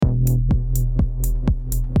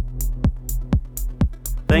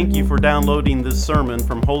thank you for downloading this sermon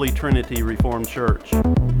from Holy Trinity Reformed Church.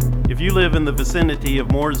 If you live in the vicinity of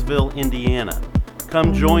Mooresville, Indiana,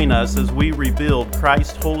 come join us as we rebuild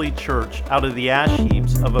Christ Holy Church out of the ash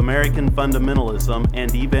heaps of American fundamentalism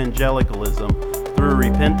and evangelicalism through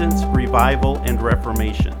repentance, revival, and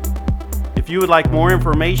reformation. If you would like more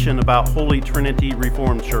information about Holy Trinity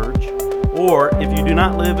Reformed Church, or if you do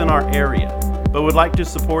not live in our area but would like to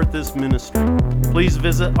support this ministry, please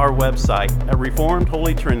visit our website at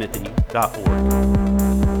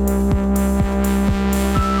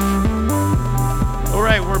reformedholytrinity.org. All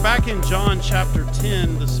right, we're back in John chapter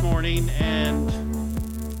 10 this morning, and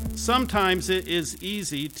sometimes it is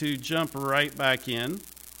easy to jump right back in.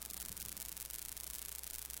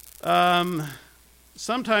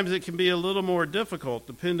 Sometimes it can be a little more difficult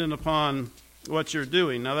depending upon what you're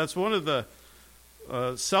doing. Now, that's one of the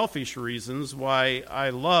selfish reasons why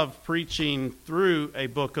I love preaching through a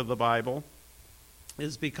book of the Bible,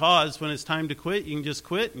 is because when it's time to quit, you can just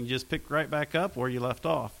quit and you just pick right back up where you left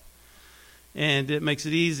off. And it makes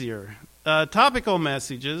it easier. Topical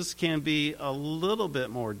messages can be a little bit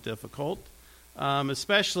more difficult,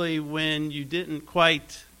 especially when you didn't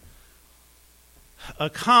quite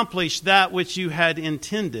accomplish that which you had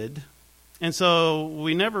intended. And so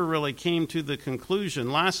we never really came to the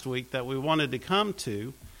conclusion last week that we wanted to come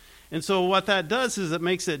to. And so what that does is it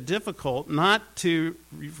makes it difficult not to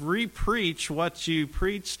re-preach what you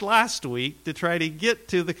preached last week to try to get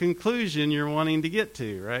to the conclusion you're wanting to get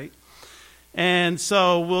to, right? And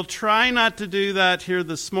so we'll try not to do that here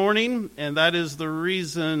this morning, and that is the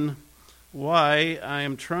reason why I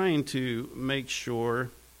am trying to make sure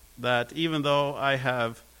that even though I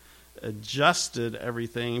have adjusted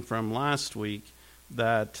everything from last week,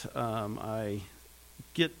 that I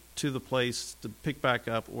get to the place to pick back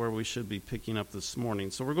up where we should be picking up this morning.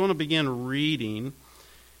 So we're going to begin reading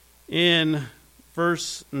in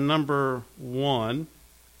verse number 1.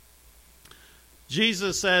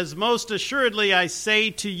 Jesus says, "Most assuredly I say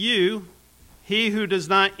to you, he who does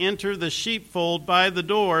not enter the sheepfold by the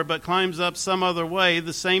door, but climbs up some other way,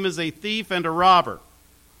 the same is a thief and a robber.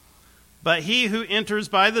 But he who enters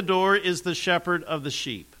by the door is the shepherd of the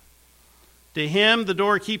sheep. To him the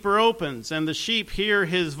doorkeeper opens, and the sheep hear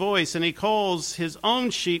his voice, and he calls his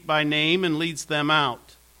own sheep by name and leads them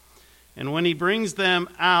out. And when he brings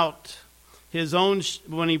out his own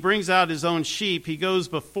sheep, he goes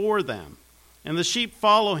before them. And the sheep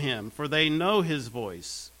follow him, for they know his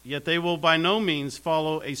voice. Yet they will by no means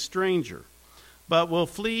follow a stranger, but will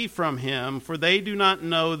flee from him, for they do not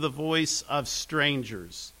know the voice of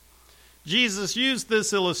strangers." Jesus used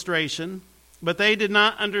this illustration, but they did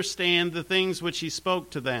not understand the things which he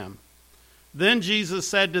spoke to them. Then Jesus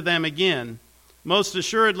said to them again, "Most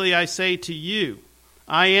assuredly I say to you,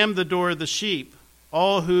 I am the door of the sheep.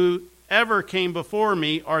 All who ever came before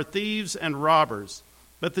me are thieves and robbers,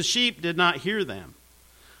 but the sheep did not hear them.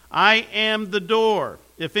 I am the door.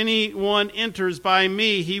 If anyone enters by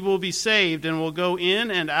me, he will be saved and will go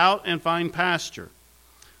in and out and find pasture.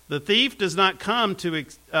 The thief does not come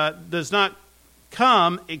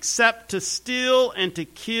except to steal and to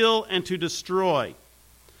kill and to destroy.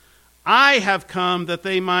 I have come that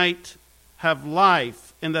they might have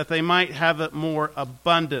life and that they might have it more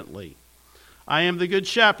abundantly. I am the good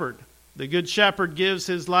shepherd. The good shepherd gives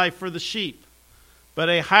his life for the sheep. But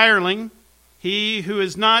a hireling, he who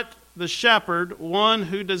is not the shepherd, one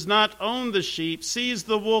who does not own the sheep, sees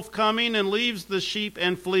the wolf coming and leaves the sheep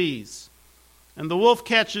and flees. And the wolf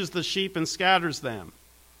catches the sheep and scatters them.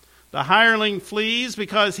 The hireling flees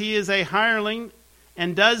because he is a hireling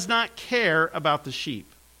and does not care about the sheep.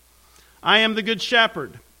 I am the good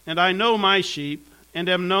shepherd, and I know my sheep, and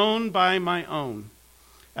am known by my own.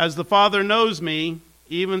 As the Father knows me,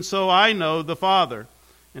 even so I know the Father,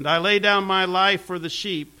 and I lay down my life for the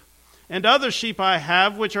sheep. And other sheep I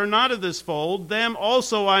have which are not of this fold, them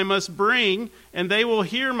also I must bring, and they will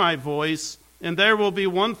hear my voice, and there will be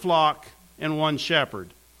one flock and one shepherd.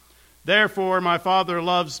 Therefore my Father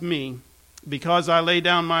loves me, because I lay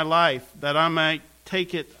down my life, that I might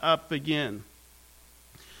take it up again.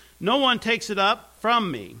 No one takes it up from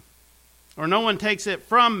me, or no one takes it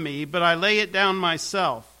from me, but I lay it down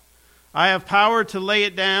myself. I have power to lay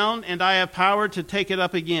it down, and I have power to take it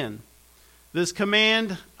up again. This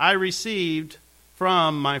command I received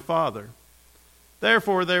from my Father."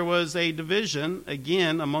 Therefore there was a division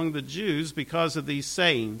again among the Jews because of these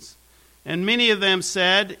sayings. And many of them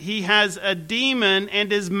said, "He has a demon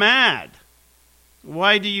and is mad.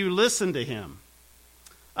 Why do you listen to him?"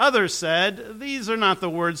 Others said, "These are not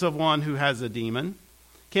the words of one who has a demon.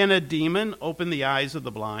 Can a demon open the eyes of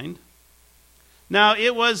the blind?" Now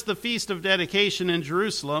it was the feast of dedication in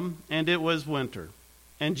Jerusalem, and it was winter.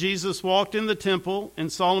 and Jesus walked in the temple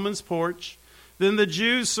in Solomon's porch. Then the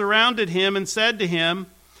Jews surrounded him and said to him,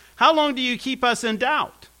 "How long do you keep us in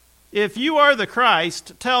doubt? If you are the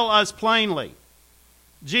Christ, tell us plainly."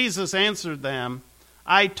 Jesus answered them,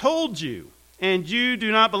 "I told you, and you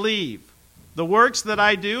do not believe. The works that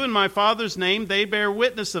I do in my Father's name, they bear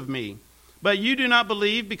witness of me. But you do not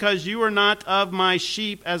believe because you are not of my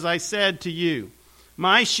sheep, as I said to you.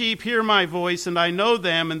 My sheep hear my voice, and I know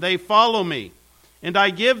them, and they follow me. And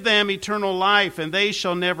I give them eternal life, and they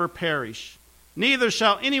shall never perish. Neither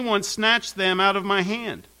shall anyone snatch them out of my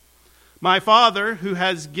hand. My Father, who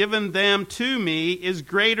has given them to me, is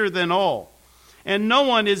greater than all, and no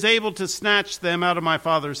one is able to snatch them out of my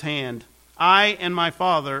Father's hand. I and my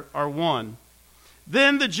Father are one."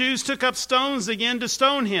 Then the Jews took up stones again to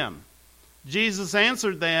stone him. Jesus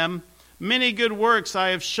answered them, "Many good works I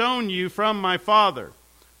have shown you from my Father.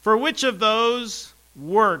 For which of those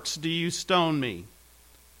works do you stone me?"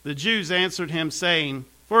 The Jews answered him, saying,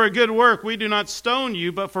 "For a good work we do not stone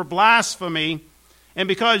you, but for blasphemy, and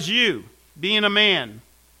because you, being a man,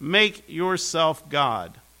 make yourself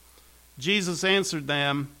God." Jesus answered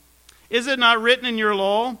them, "Is it not written in your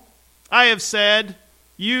law? I have said,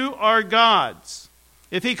 you are gods."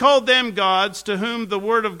 If he called them gods, to whom the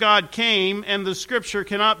word of God came, and the scripture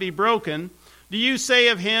cannot be broken, do you say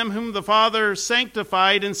of him whom the Father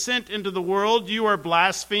sanctified and sent into the world, "You are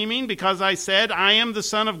blaspheming, because I said, I am the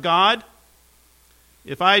Son of God"?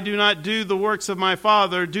 If I do not do the works of my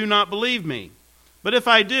Father, do not believe me. But if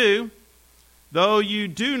I do, though you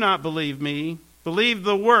do not believe me, believe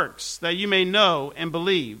the works, that you may know and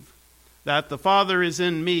believe that the Father is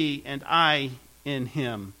in me and I in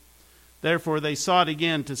him. Therefore they sought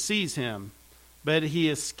again to seize him, but he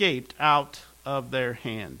escaped out of their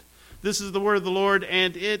hand. This is the word of the Lord,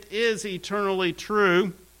 and it is eternally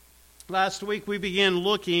true. Last week we began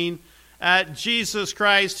looking at Jesus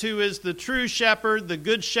Christ, who is the true shepherd, the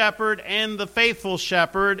good shepherd, and the faithful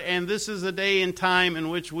shepherd. And this is a day and time in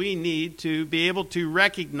which we need to be able to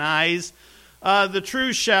recognize the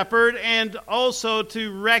true shepherd and also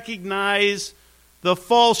to recognize the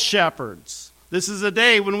false shepherds. This is a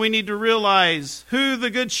day when we need to realize who the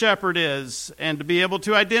good shepherd is and to be able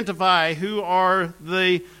to identify who are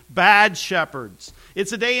the bad shepherds.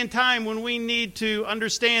 It's a day and time when we need to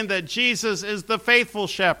understand that Jesus is the faithful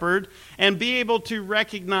shepherd and be able to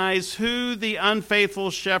recognize who the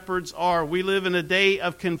unfaithful shepherds are. We live in a day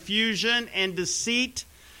of confusion and deceit,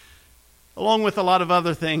 along with a lot of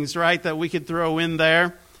other things, right, that we could throw in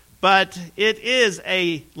there. But it is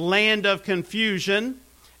a land of confusion.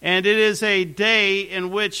 And it is a day in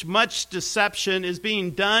which much deception is being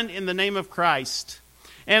done in the name of Christ.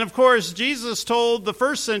 And of course, Jesus told the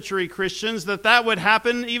first century Christians that that would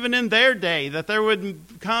happen even in their day, that there would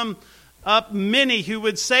come up many who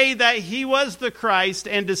would say that he was the Christ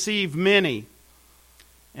and deceive many.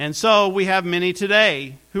 And so we have many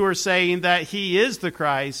today who are saying that he is the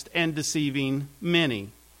Christ and deceiving many.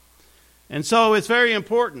 And so it's very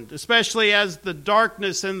important, especially as the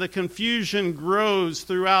darkness and the confusion grows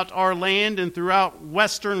throughout our land and throughout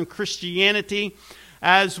Western Christianity,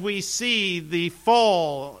 as we see the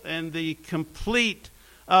fall and the complete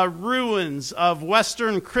ruins of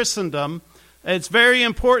Western Christendom. It's very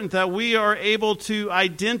important that we are able to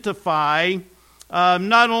identify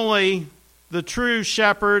not only the true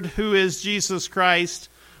shepherd, who is Jesus Christ,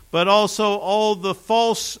 but also all the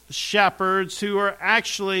false shepherds who are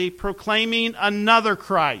actually proclaiming another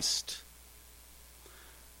Christ.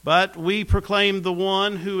 But we proclaim the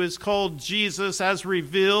one who is called Jesus as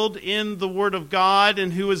revealed in the Word of God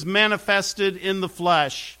and who is manifested in the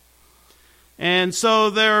flesh. And so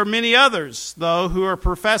there are many others, though, who are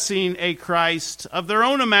professing a Christ of their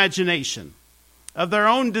own imagination, of their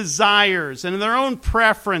own desires and their own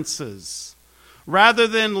preferences, rather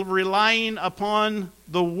than relying upon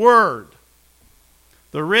the Word,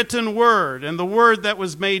 the written Word, and the Word that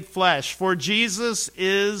was made flesh. For Jesus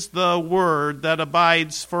is the Word that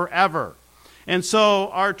abides forever. And so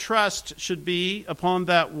our trust should be upon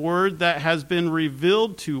that Word that has been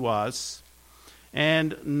revealed to us,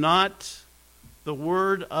 and not the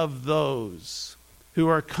word of those who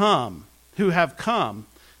have come,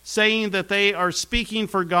 saying that they are speaking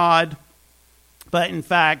for God, but in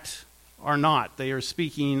fact are not. They are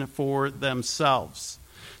speaking for themselves.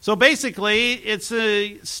 So basically, it's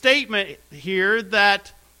a statement here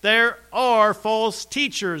that there are false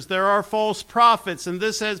teachers, there are false prophets, and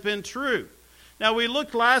this has been true. Now, we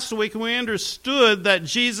looked last week and we understood that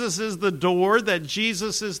Jesus is the door, that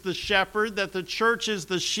Jesus is the shepherd, that the church is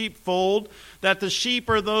the sheepfold, that the sheep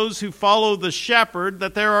are those who follow the shepherd,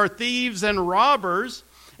 that there are thieves and robbers,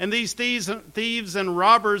 And these thieves and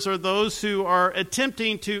robbers are those who are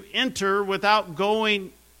attempting to enter without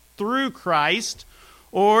going through Christ,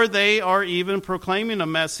 or they are even proclaiming a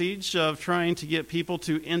message of trying to get people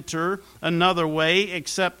to enter another way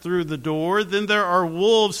except through the door. Then there are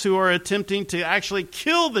wolves who are attempting to actually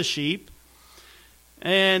kill the sheep.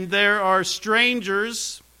 And there are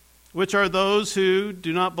strangers, which are those who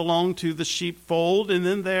do not belong to the sheepfold. And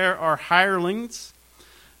then there are hirelings,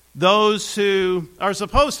 those who are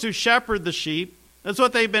supposed to shepherd the sheep. That's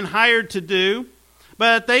what they've been hired to do.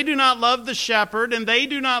 But they do not love the shepherd, and they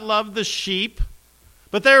do not love the sheep.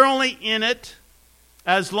 But they're only in it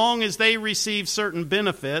as long as they receive certain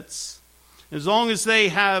benefits, as long as they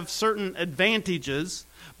have certain advantages.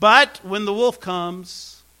 But when the wolf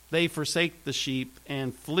comes, they forsake the sheep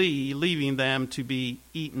and flee, leaving them to be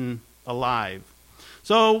eaten alive.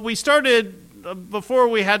 So we started, before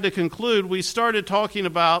we had to conclude, we started talking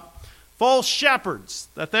about false shepherds,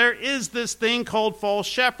 that there is this thing called false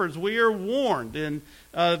shepherds. We are warned. In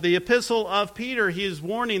the epistle of Peter, he is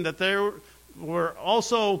warning that there were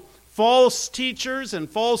also false teachers and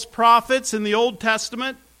false prophets in the Old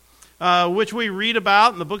Testament, which we read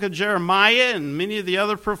about in the book of Jeremiah and many of the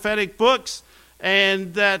other prophetic books,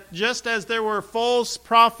 and that just as there were false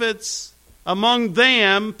prophets among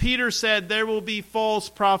them, Peter said there will be false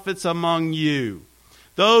prophets among you.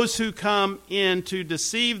 Those who come in to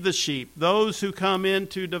deceive the sheep, those who come in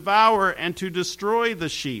to devour and to destroy the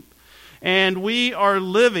sheep. And we are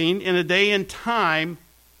living in a day and time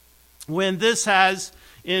when this has,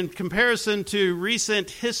 in comparison to recent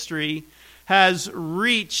history, has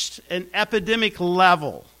reached an epidemic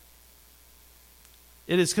level.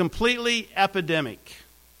 It is completely epidemic.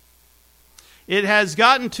 It has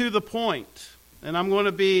gotten to the point, and I'm going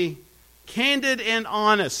to be candid and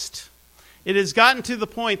honest, it has gotten to the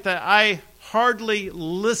point that I hardly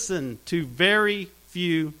listen to very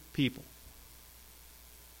few people.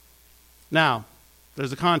 Now,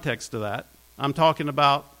 there's a context to that. I'm talking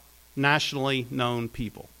about nationally known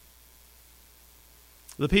people.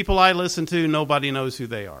 The people I listen to, nobody knows who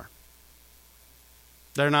they are.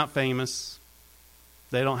 They're not famous.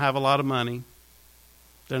 They don't have a lot of money.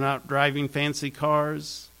 They're not driving fancy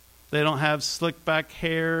cars. They don't have slick back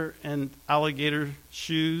hair and alligator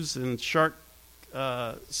shoes and shark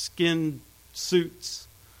skin suits.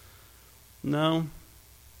 No.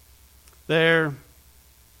 They're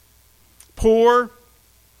poor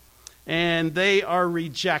and they are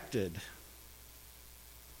rejected.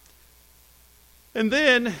 And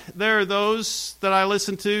then there are those that I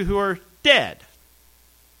listen to who are dead.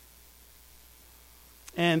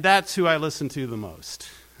 And that's who I listen to the most.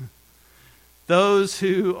 Those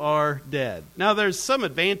who are dead. Now, there's some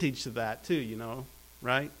advantage to that too,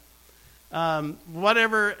 right?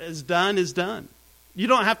 Whatever is done is done. You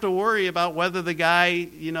don't have to worry about whether the guy,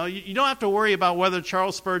 you don't have to worry about whether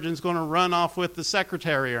Charles Spurgeon's going to run off with the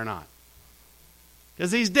secretary or not.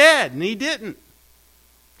 Because he's dead, and he didn't.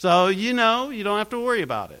 So, you don't have to worry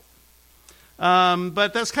about it.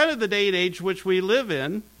 But that's kind of the day and age which we live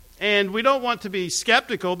in. And we don't want to be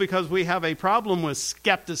skeptical because we have a problem with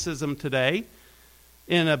skepticism today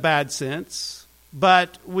in a bad sense.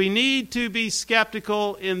 But we need to be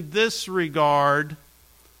skeptical in this regard,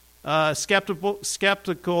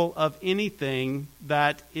 skeptical of anything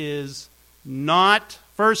that is not,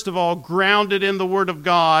 first of all, grounded in the Word of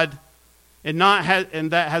God and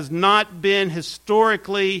that has not been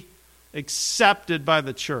historically accepted by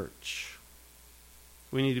the church.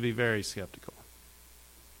 We need to be very skeptical.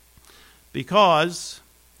 Because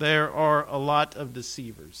there are a lot of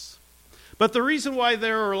deceivers. But the reason why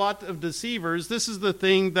there are a lot of deceivers, this is the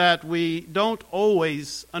thing that we don't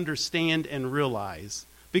always understand and realize.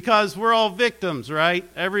 Because we're all victims, right?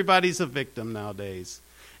 Everybody's a victim nowadays.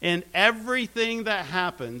 And everything that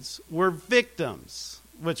happens, we're victims,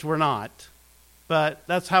 which we're not. But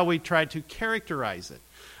that's how we try to characterize it.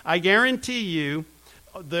 I guarantee you,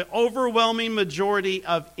 the overwhelming majority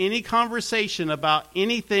of any conversation about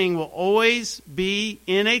anything will always be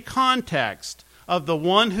in a context of the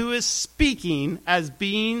one who is speaking as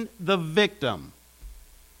being the victim.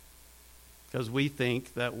 Because we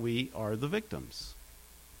think that we are the victims.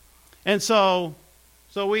 And so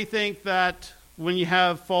we think that when you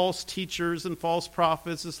have false teachers and false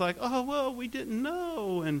prophets, it's like, oh, well, we didn't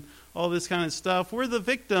know, and all this kind of stuff. We're the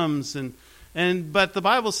victims. But the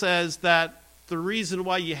Bible says that the reason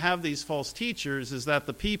why you have these false teachers is that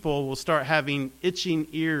the people will start having itching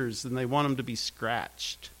ears and they want them to be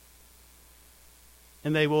scratched.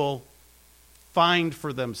 And they will find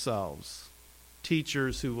for themselves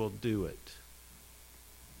teachers who will do it.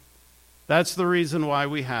 That's the reason why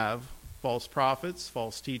we have false prophets,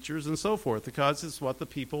 false teachers, and so forth, because it's what the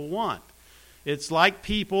people want. It's like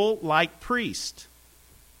people, like priests.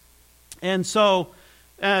 And so,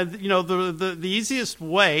 the easiest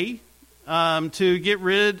way to get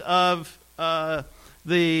rid of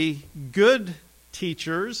the good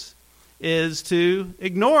teachers is to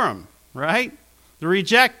ignore them, right? To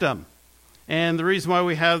reject them. And the reason why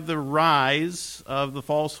we have the rise of the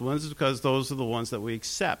false ones is because those are the ones that we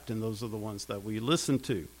accept, and those are the ones that we listen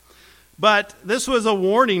to. But this was a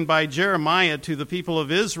warning by Jeremiah to the people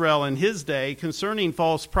of Israel in his day concerning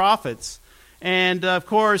false prophets. And, of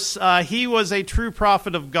course, he was a true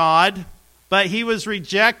prophet of God, but he was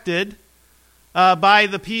rejected by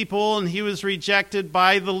the people, and he was rejected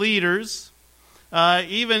by the leaders.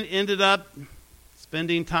 Even ended up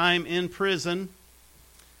spending time in prison,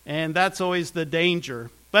 and that's always the danger.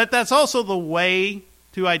 But that's also the way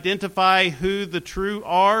to identify who the true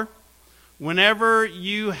are. Whenever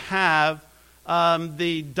you have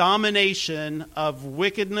the domination of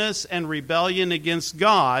wickedness and rebellion against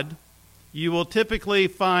God, you will typically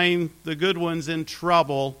find the good ones in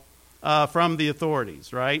trouble from the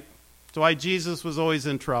authorities, right? That's why Jesus was always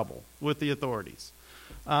in trouble with the authorities,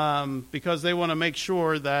 because they want to make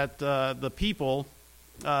sure that the people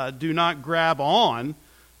do not grab on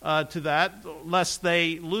to that, lest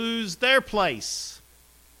they lose their place,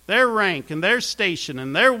 their rank, and their station,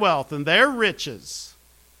 and their wealth, and their riches.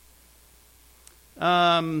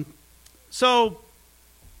 So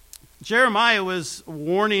Jeremiah was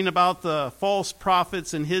warning about the false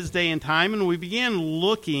prophets in his day and time, and we began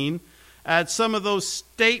looking at some of those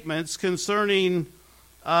statements concerning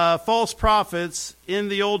false prophets in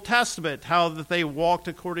the Old Testament, how that they walked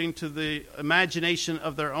according to the imagination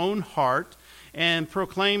of their own heart and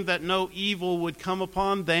proclaimed that no evil would come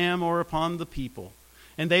upon them or upon the people.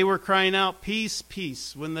 And they were crying out, peace,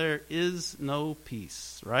 peace, when there is no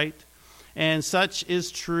peace, right? And such is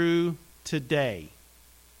true today.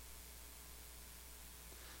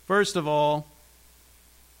 First of all,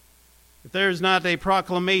 if there is not a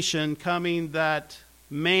proclamation coming that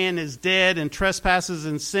man is dead in trespasses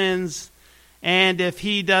and sins, and if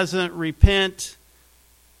he doesn't repent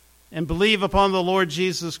and believe upon the Lord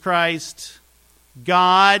Jesus Christ,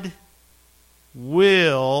 God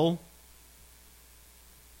will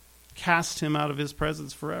cast him out of his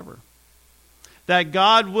presence forever. That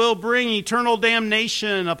God will bring eternal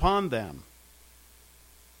damnation upon them.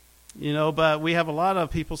 But we have a lot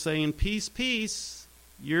of people saying, peace, peace.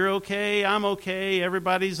 You're okay, I'm okay,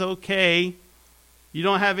 everybody's okay. You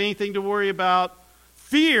don't have anything to worry about.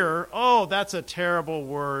 Fear, oh, that's a terrible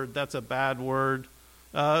word. That's a bad word.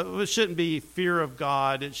 It shouldn't be fear of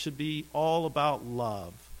God. It should be all about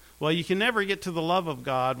love. Well, you can never get to the love of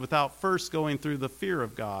God without first going through the fear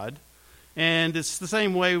of God. And it's the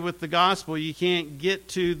same way with the gospel. You can't get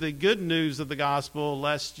to the good news of the gospel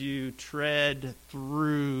lest you tread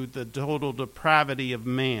through the total depravity of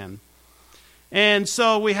man. And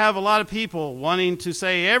so we have a lot of people wanting to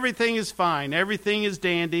say everything is fine, everything is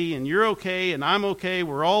dandy, and you're okay, and I'm okay,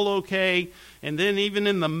 we're all okay. And then even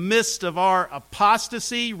in the midst of our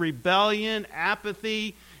apostasy, rebellion,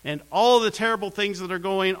 apathy, and all the terrible things that are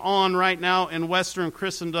going on right now in Western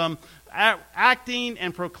Christendom, acting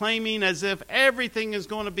and proclaiming as if everything is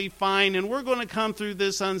going to be fine and we're going to come through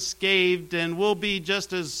this unscathed and we'll be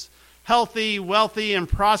just as healthy, wealthy, and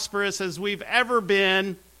prosperous as we've ever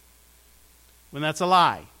been, when that's a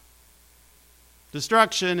lie.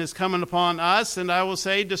 Destruction is coming upon us, and I will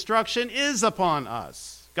say destruction is upon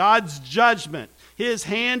us. God's judgment, his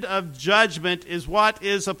hand of judgment is what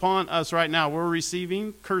is upon us right now. We're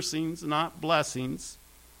receiving cursings, not blessings.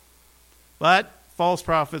 But false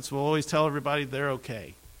prophets will always tell everybody they're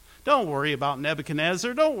okay. Don't worry about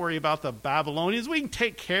Nebuchadnezzar. Don't worry about the Babylonians. We can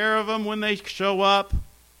take care of them when they show up.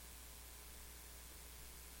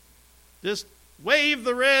 Just wave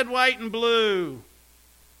the red, white, and blue.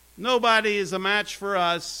 Nobody is a match for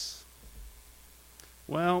us.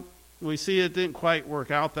 Well, we see it didn't quite work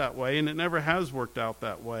out that way, and it never has worked out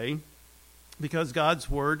that way, because God's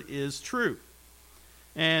word is true.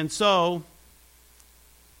 And so,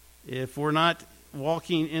 if we're not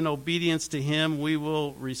walking in obedience to him, we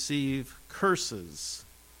will receive curses,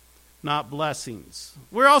 not blessings.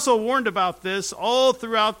 We're also warned about this all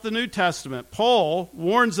throughout the New Testament. Paul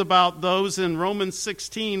warns about those in Romans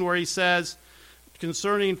 16, where he says,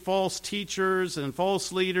 concerning false teachers and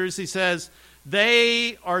false leaders, he says,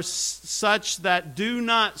 they are such that do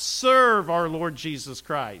not serve our Lord Jesus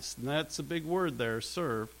Christ. And that's a big word there,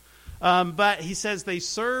 serve. But he says they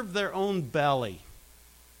serve their own belly.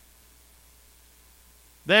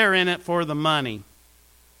 They're in it for the money.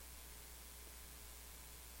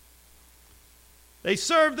 They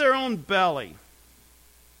serve their own belly.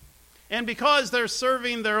 And because they're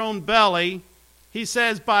serving their own belly, he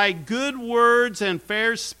says, by good words and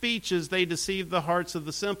fair speeches, they deceive the hearts of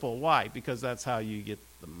the simple. Why? Because that's how you get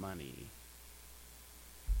the money.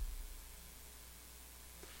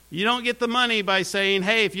 You don't get the money by saying,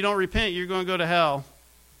 hey, if you don't repent, you're going to go to hell.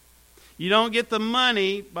 You don't get the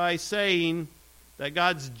money by saying that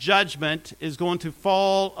God's judgment is going to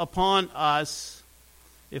fall upon us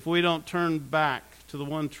if we don't turn back to the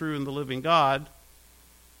one true and the living God.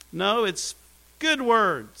 No, it's good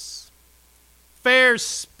words, fair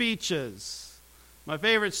speeches. One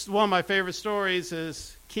of my favorite stories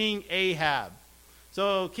is King Ahab.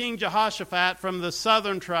 So King Jehoshaphat from the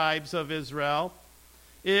southern tribes of Israel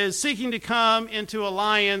is seeking to come into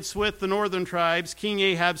alliance with the northern tribes. King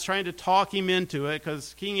Ahab's trying to talk him into it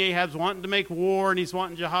because King Ahab's wanting to make war and he's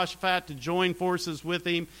wanting Jehoshaphat to join forces with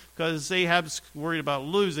him because Ahab's worried about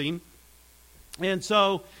losing. And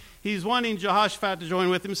so he's wanting Jehoshaphat to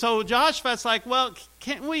join with him. So Jehoshaphat's like, well,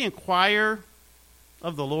 can't we inquire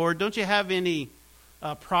of the Lord? Don't you have any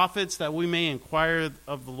prophets that we may inquire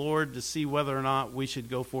of the Lord to see whether or not we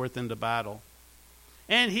should go forth into battle?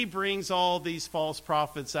 And he brings all these false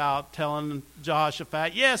prophets out telling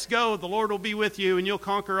Jehoshaphat, yes, go, the Lord will be with you and you'll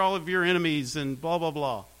conquer all of your enemies and blah, blah,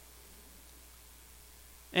 blah.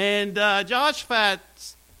 And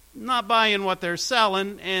Jehoshaphat's not buying what they're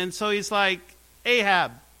selling. And so he's like,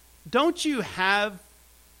 Ahab, don't you have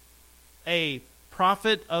a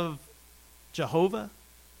prophet of Jehovah?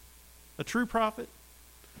 A true prophet?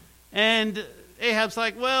 And Ahab's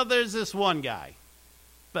like, well, there's this one guy,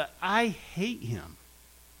 but I hate him.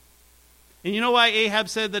 And you know why Ahab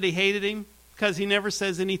said that he hated him? Because he never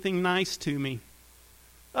says anything nice to me.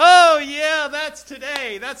 Oh, yeah, that's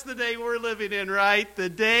today. That's the day we're living in, right? The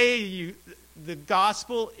day the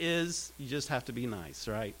gospel is, you just have to be nice,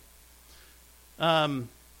 right? There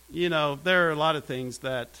are a lot of things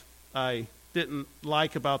that I didn't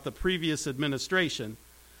like about the previous administration.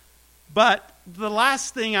 But the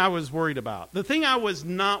last thing I was worried about, the thing I was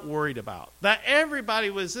not worried about, that everybody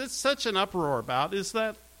was such an uproar about, is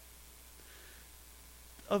that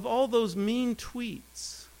of all those mean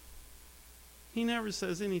tweets, he never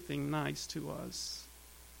says anything nice to us.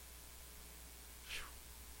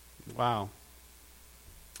 Wow.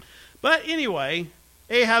 But anyway,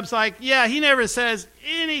 Ahab's like, yeah, he never says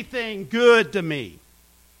anything good to me.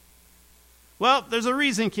 Well, there's a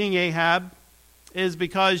reason, King Ahab, is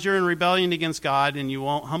because you're in rebellion against God and you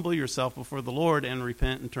won't humble yourself before the Lord and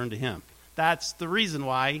repent and turn to him. That's the reason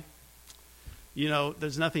why,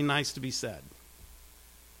 there's nothing nice to be said.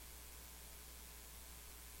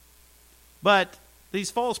 But these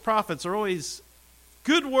false prophets are always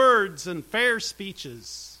good words and fair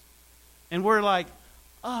speeches. And we're like,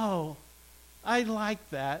 oh, I like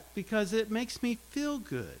that because it makes me feel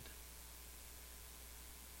good.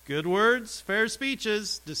 Good words, fair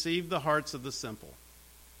speeches, deceive the hearts of the simple.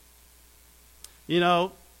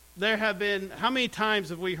 There have been, how many times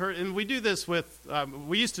have we heard, and we do this with,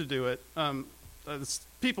 we used to do it,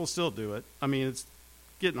 people still do it. I mean, it's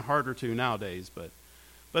getting harder to nowadays, but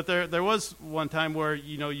there was one time where,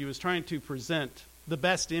 you was trying to present the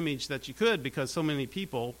best image that you could because so many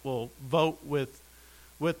people will vote with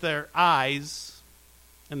their eyes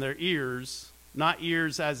and their ears, not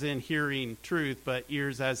ears as in hearing truth, but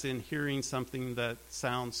ears as in hearing something that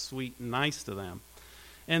sounds sweet and nice to them.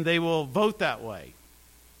 And they will vote that way,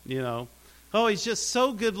 Oh, he's just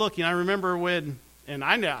so good looking. I remember when, and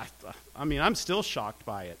I'm still shocked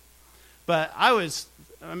by it. But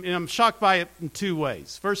I'm shocked by it in two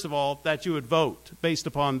ways. First of all, that you would vote based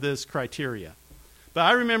upon this criteria. But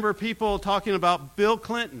I remember people talking about Bill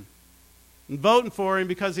Clinton and voting for him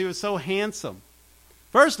because he was so handsome.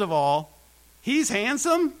 First of all, he's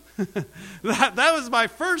handsome? that was my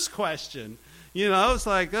first question. It's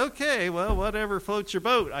like, okay, well, whatever floats your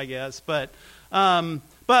boat, I guess. But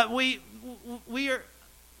we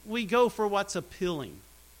go for what's appealing.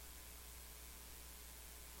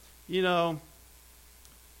 There's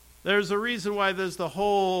a reason why there's the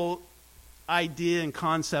whole idea and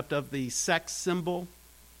concept of the sex symbol.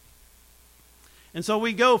 And so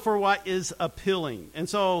we go for what is appealing. And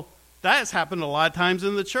so that's happened a lot of times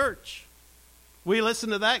in the church. We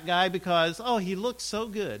listen to that guy because, he looks so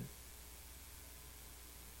good.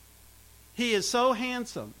 He is so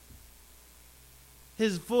handsome.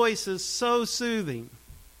 His voice is so soothing.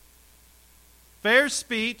 Fair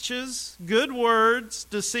speeches, good words,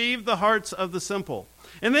 deceive the hearts of the simple.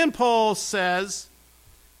 And then Paul says,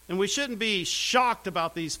 and we shouldn't be shocked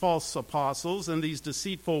about these false apostles and these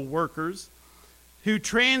deceitful workers. who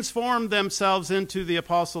transformed themselves into the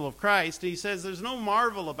apostle of Christ. He says there's no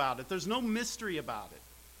marvel about it. There's no mystery about it.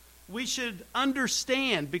 We should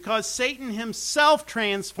understand because Satan himself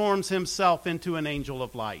transforms himself into an angel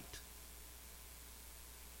of light.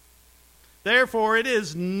 Therefore, it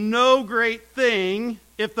is no great thing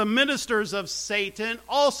if the ministers of Satan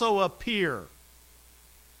also appear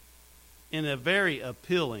in a very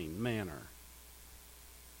appealing manner.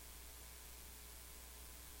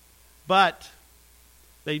 But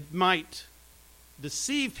they might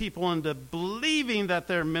deceive people into believing that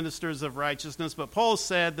they're ministers of righteousness, but Paul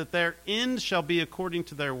said that their end shall be according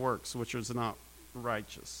to their works, which is not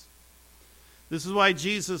righteous. This is why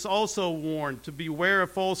Jesus also warned to beware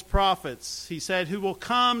of false prophets. He said, who will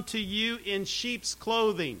come to you in sheep's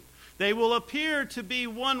clothing. They will appear to be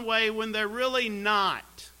one way when they're really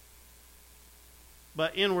not.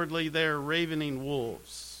 But inwardly they're ravening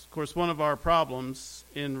wolves. Of course, one of our problems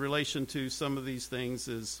in relation to some of these things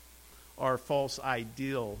is our false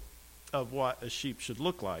ideal of what a sheep should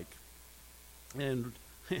look like and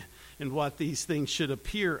what these things should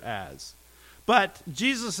appear as. But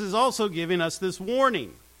Jesus is also giving us this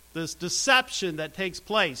warning, this deception that takes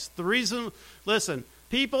place. The reason, listen,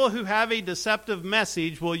 people who have a deceptive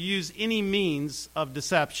message will use any means of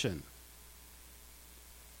deception.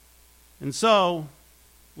 And so,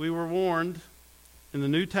 we were warned in the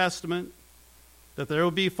New Testament that there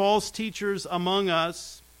will be false teachers among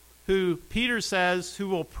us who, Peter says, who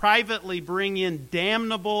will privately bring in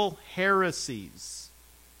damnable heresies,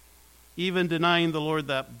 even denying the Lord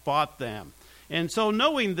that bought them. And so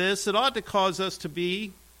knowing this, it ought to cause us to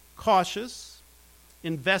be cautious,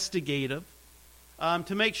 investigative,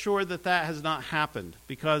 to make sure that that has not happened.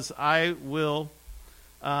 Because I will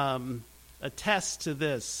attest to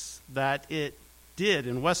this, that it did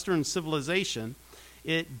in Western civilization,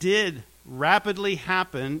 it did rapidly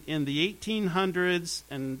happen in the 1800s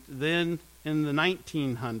and then in the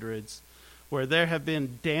 1900s, where there have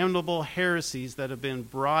been damnable heresies that have been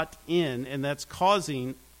brought in, and that's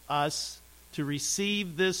causing us to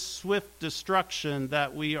receive this swift destruction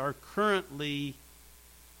that we are currently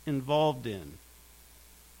involved in.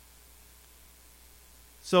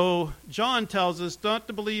 So John tells us not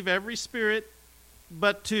to believe every spirit,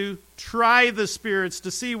 but to try the spirits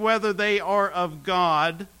to see whether they are of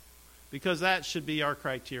God, because that should be our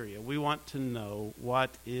criteria. We want to know what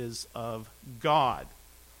is of God.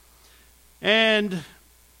 And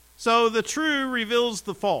so the true reveals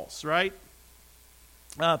the false, right?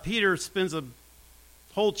 Peter spends a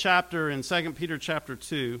whole chapter in 2 Peter chapter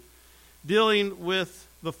 2 dealing with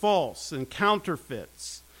the false and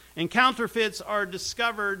counterfeits. And counterfeits are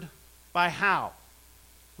discovered by how?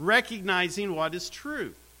 Recognizing what is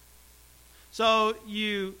true. So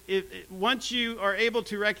once you are able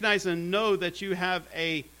to recognize and know that you have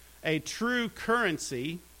a true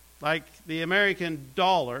currency, like the American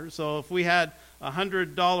dollar, so if we had a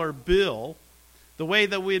 $100 bill, the way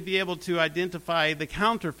that we'd be able to identify the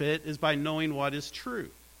counterfeit is by knowing what is true.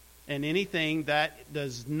 And anything that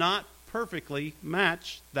does not perfectly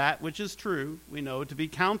match that which is true, we know to be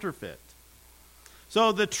counterfeit.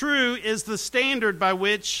 So the true is the standard by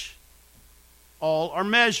which all are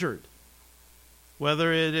measured,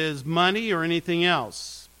 whether it is money or anything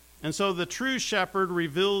else. And so the true shepherd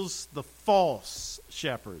reveals the false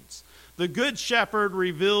shepherds. The good shepherd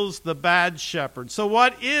reveals the bad shepherd. So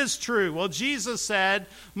what is true? Well, Jesus said,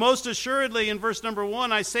 most assuredly in verse number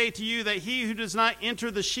 1, I say to you that he who does not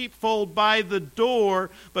enter the sheepfold by the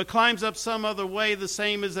door, but climbs up some other way, the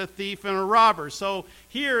same is a thief and a robber. So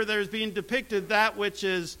here there's being depicted that which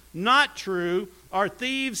is not true are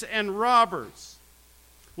thieves and robbers.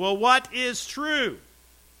 Well, what is true?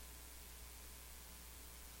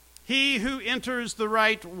 He who enters the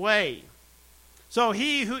right way. So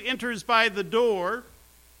he who enters by the door,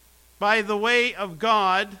 by the way of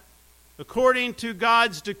God, according to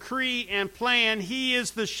God's decree and plan, he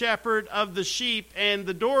is the shepherd of the sheep, and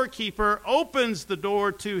the doorkeeper opens the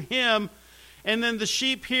door to him, and then the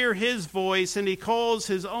sheep hear his voice, and he calls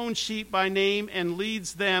his own sheep by name and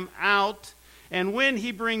leads them out. And when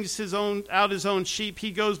he brings his own sheep,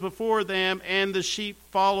 he goes before them, and the sheep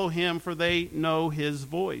follow him, for they know his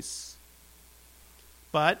voice.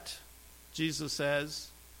 But Jesus says,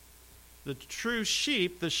 the true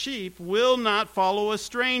sheep, the sheep, will not follow a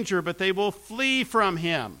stranger, but they will flee from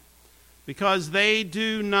him, because they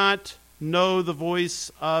do not know the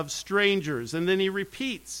voice of strangers. And then he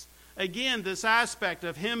repeats again this aspect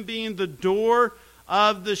of him being the door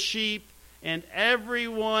of the sheep, and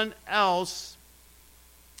everyone else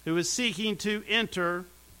who is seeking to enter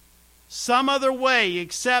some other way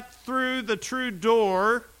except through the true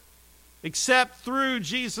door, except through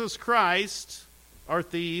Jesus Christ, are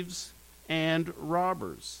thieves and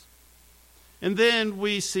robbers. And then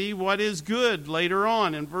we see what is good later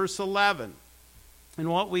on in verse 11. And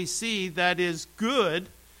what we see that is good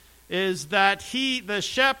is that he, the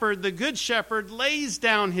shepherd, the good shepherd, lays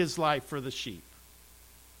down his life for the sheep.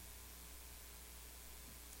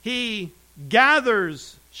 He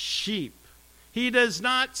gathers sheep. He does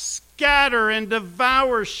not scatter and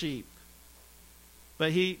devour sheep,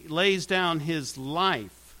 but he lays down his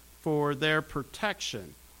life for their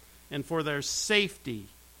protection and for their safety.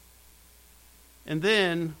 And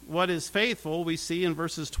then what is faithful we see in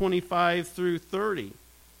verses 25 through 30.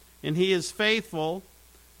 And he is faithful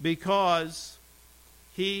because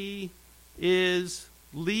he is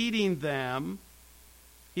leading them.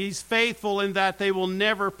 He's faithful in that they will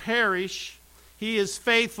never perish. He is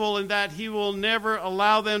faithful in that he will never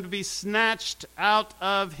allow them to be snatched out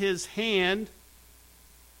of his hand.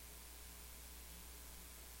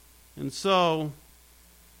 And so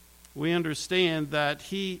we understand that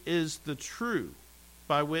he is the truth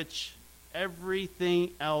by which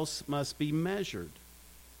everything else must be measured.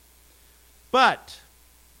 But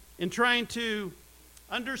in trying to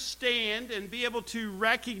understand and be able to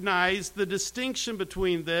recognize the distinction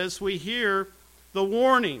between this, we hear the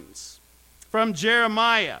warnings from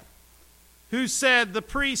Jeremiah, who said, "The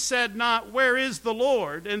priest said not, 'Where is the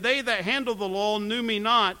Lord?' And they that handle the law knew me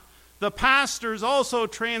not. The pastors also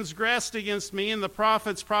transgressed against me, and the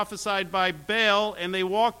prophets prophesied by Baal, and they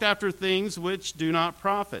walked after things which do not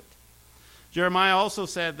profit." Jeremiah also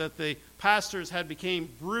said that the pastors had become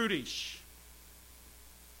brutish.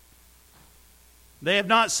 They have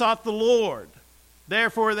not sought the Lord.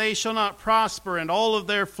 Therefore they shall not prosper, and all of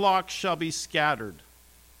their flocks shall be scattered.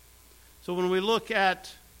 So when we look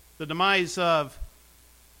at the demise of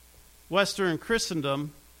Western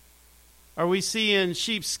Christendom, are we seeing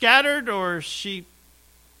sheep scattered or sheep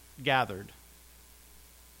gathered?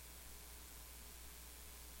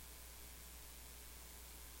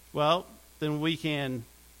 Well, then we can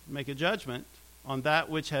make a judgment on that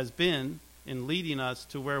which has been in leading us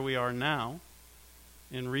to where we are now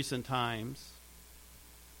in recent times,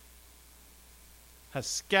 has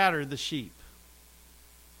scattered the sheep.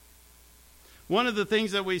 One of the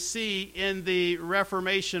things that we see in the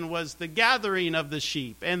Reformation was the gathering of the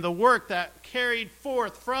sheep and the work that carried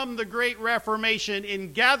forth from the Great Reformation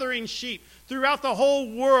in gathering sheep throughout the whole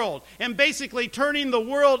world and basically turning the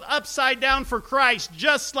world upside down for Christ,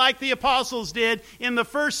 just like the apostles did in the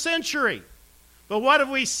first century. But what have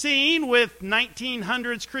we seen with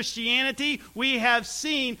 1900s Christianity? We have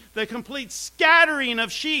seen the complete scattering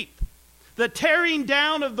of sheep, the tearing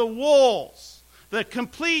down of the walls, the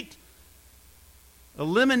complete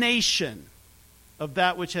elimination of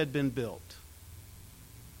that which had been built,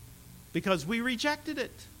 because we rejected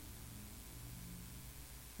it.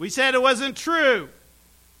 We said it wasn't true.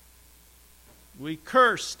 We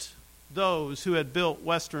cursed those who had built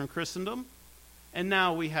Western Christendom, and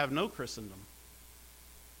now we have no Christendom.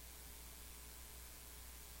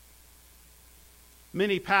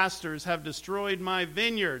 Many pastors have destroyed my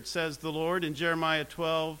vineyard, says the Lord in Jeremiah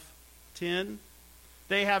 12:10.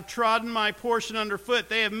 They have trodden my portion underfoot.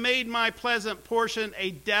 They have made my pleasant portion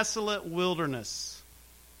a desolate wilderness.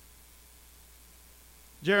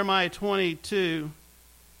 Jeremiah 23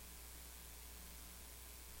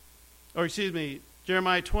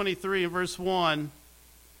 and verse 1.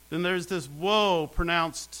 Then there's this woe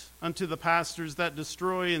pronounced unto the pastors that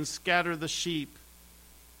destroy and scatter the sheep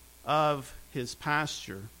of his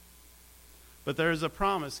pasture. But there is a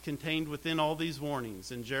promise contained within all these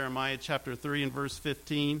warnings in Jeremiah chapter 3 and verse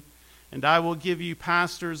 15. And I will give you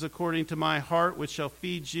pastors according to my heart, which shall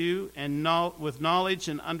feed you and with knowledge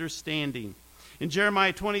and understanding. In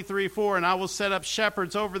Jeremiah 23:4, and I will set up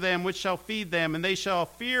shepherds over them, which shall feed them, and they shall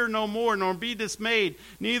fear no more, nor be dismayed,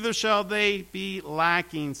 neither shall they be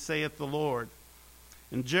lacking, saith the Lord.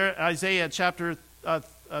 In Isaiah chapter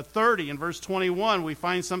 30 and verse 21, we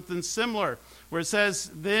find something similar, where it says,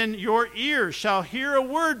 then your ears shall hear a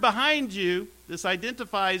word behind you. This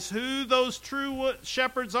identifies who those true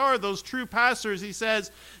shepherds are, those true pastors. He says,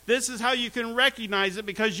 this is how you can recognize it,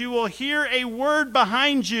 because you will hear a word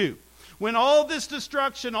behind you. When all this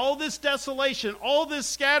destruction, all this desolation, all this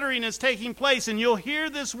scattering is taking place, and you'll hear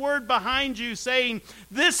this word behind you saying,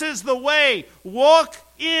 this is the way, walk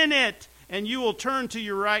in it, and you will turn to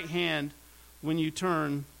your right hand when you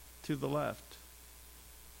turn to the left.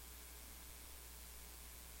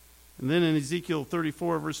 And then in Ezekiel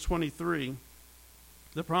 34, verse 23,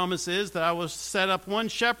 the promise is that I will set up one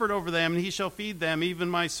shepherd over them, and he shall feed them,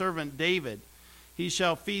 even my servant David. He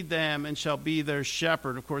shall feed them and shall be their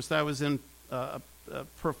shepherd. Of course, that was in a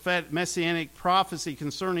messianic prophecy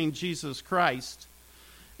concerning Jesus Christ.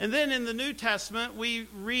 And then in the New Testament, we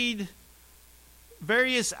read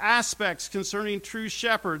various aspects concerning true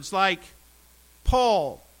shepherds, like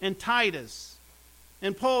Paul and Titus.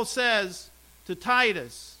 And Paul says to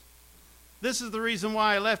Titus, "This is the reason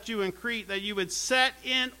why I left you in Crete, that you would set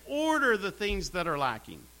in order the things that are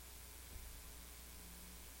lacking."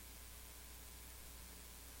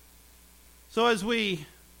 So as we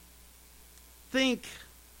think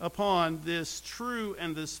upon this true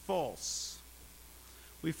and this false,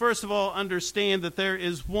 we first of all understand that there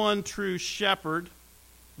is one true shepherd,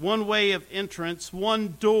 one way of entrance,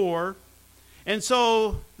 one door. And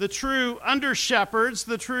so the true under-shepherds,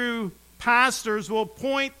 the true pastors, will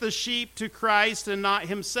point the sheep to Christ and not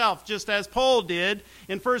himself, just as Paul did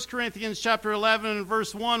in 1 Corinthians chapter 11 and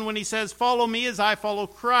verse 1 when he says, "Follow me as I follow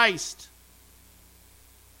Christ."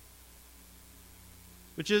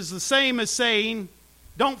 Which is the same as saying,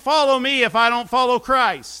 don't follow me if I don't follow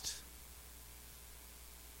Christ.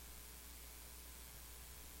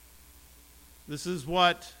 This is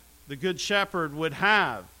what the Good Shepherd would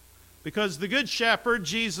have. Because the Good Shepherd,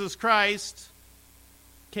 Jesus Christ,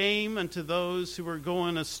 came unto those who were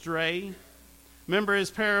going astray. Remember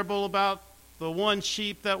his parable about the one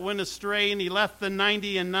sheep that went astray and he left the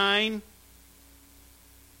 99?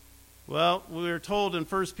 Well, we are told in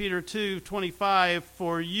 1 Peter 2:25,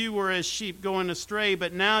 "For you were as sheep going astray,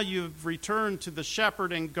 but now you have returned to the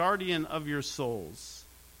shepherd and guardian of your souls."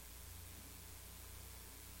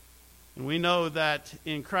 And we know that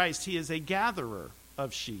in Christ he is a gatherer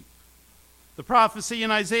of sheep. The prophecy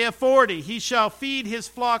in Isaiah 40, "He shall feed his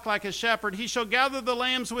flock like a shepherd. He shall gather the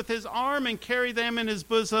lambs with his arm and carry them in his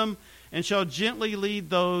bosom, and shall gently lead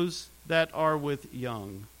those that are with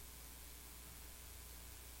young."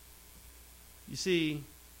 You see,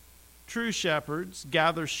 true shepherds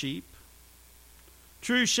gather sheep.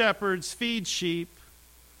 True shepherds feed sheep.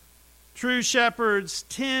 True shepherds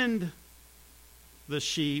tend the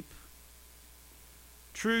sheep.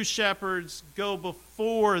 True shepherds go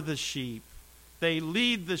before the sheep. They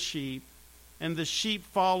lead the sheep, and the sheep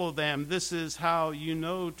follow them. This is how you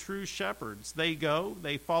know true shepherds. They go,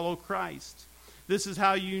 they follow Christ. This is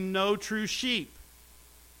how you know true sheep.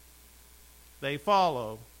 They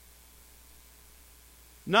follow.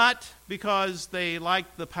 Not because they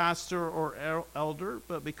like the pastor or elder,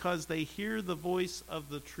 but because they hear the voice of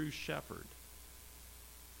the true shepherd.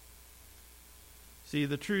 See,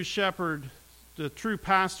 the true shepherd, the true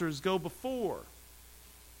pastors go before.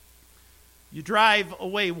 You drive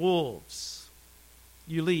away wolves.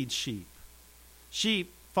 You lead sheep.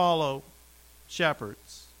 Sheep follow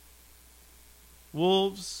shepherds.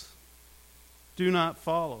 Wolves do not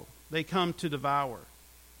follow. They come to devour.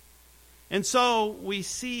 And so we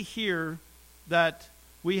see here that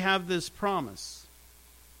we have this promise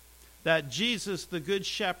that Jesus, the Good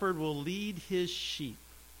Shepherd, will lead his sheep.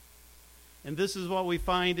 And this is what we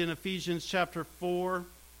find in Ephesians chapter 4,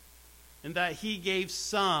 and that he gave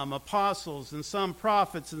some apostles and some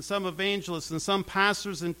prophets and some evangelists and some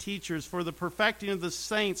pastors and teachers for the perfecting of the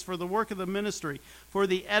saints, for the work of the ministry, for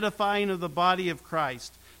the edifying of the body of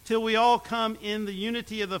Christ, till we all come in the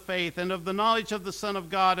unity of the faith and of the knowledge of the Son of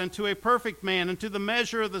God, and to a perfect man, and to the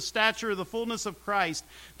measure of the stature of the fullness of Christ,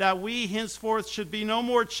 that we henceforth should be no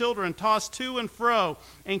more children, tossed to and fro,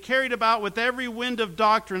 and carried about with every wind of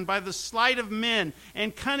doctrine by the sleight of men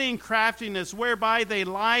and cunning craftiness, whereby they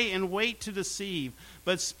lie in wait to deceive,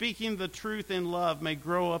 but speaking the truth in love may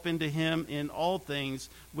grow up into him in all things,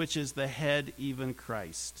 which is the head, even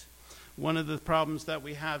Christ. One of the problems that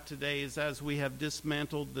we have today is, as we have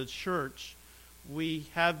dismantled the church, we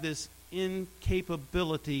have this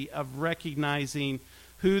incapability of recognizing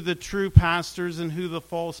who the true pastors and who the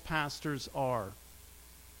false pastors are.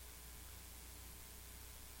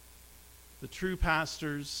 The true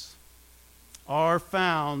pastors are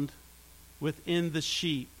found within the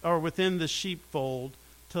sheep, or within the sheepfold,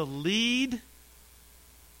 to lead,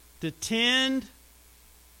 to tend,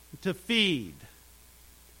 to feed.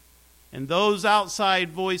 And those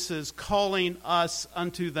outside voices calling us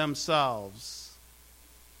unto themselves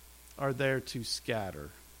are there to scatter.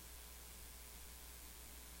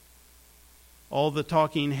 All the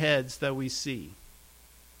talking heads that we see,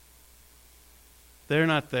 they're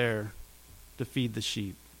not there to feed the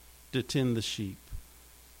sheep, to tend the sheep,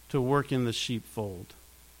 to work in the sheepfold,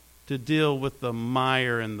 to deal with the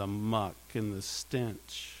mire and the muck and the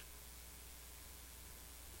stench.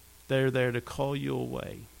 They're there to call you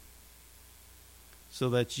away, so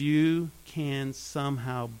that you can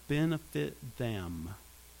somehow benefit them.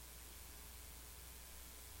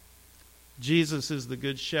 Jesus is the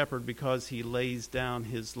Good Shepherd because he lays down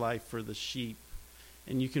his life for the sheep.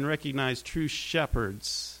 And you can recognize true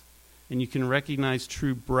shepherds And you can recognize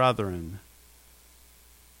true brethren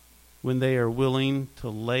when they are willing to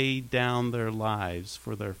lay down their lives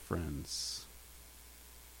for their friends.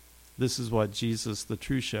 This is what Jesus, the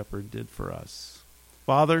true shepherd, did for us.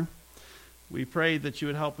 Father, we pray that you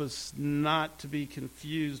would help us not to be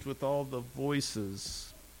confused with all the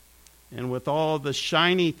voices and with all the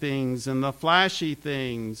shiny things and the flashy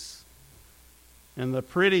things and the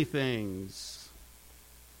pretty things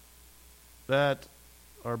that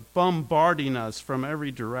are bombarding us from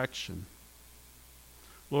every direction.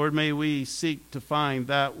 Lord, may we seek to find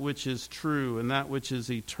that which is true and that which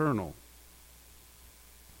is eternal,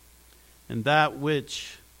 and that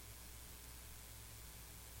which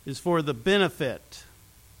is for the benefit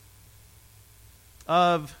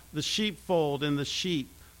of the sheepfold and the sheep,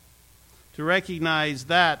 to recognize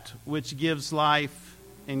that which gives life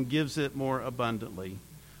and gives it more abundantly,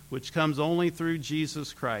 which comes only through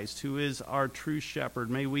Jesus Christ, who is our true shepherd.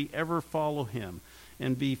 May we ever follow him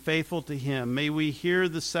and be faithful to him. May we hear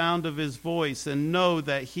the sound of his voice and know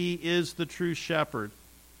that he is the true shepherd.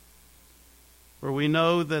 For we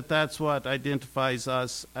know that that's what identifies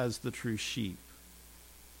us as the true sheep.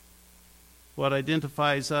 What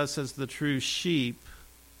identifies us as the true sheep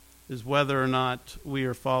is whether or not we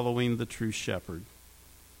are following the true shepherd.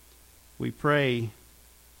 We pray,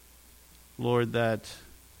 Lord, that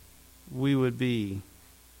we would be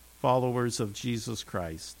followers of Jesus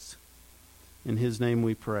Christ. In his name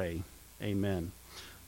we pray. Amen.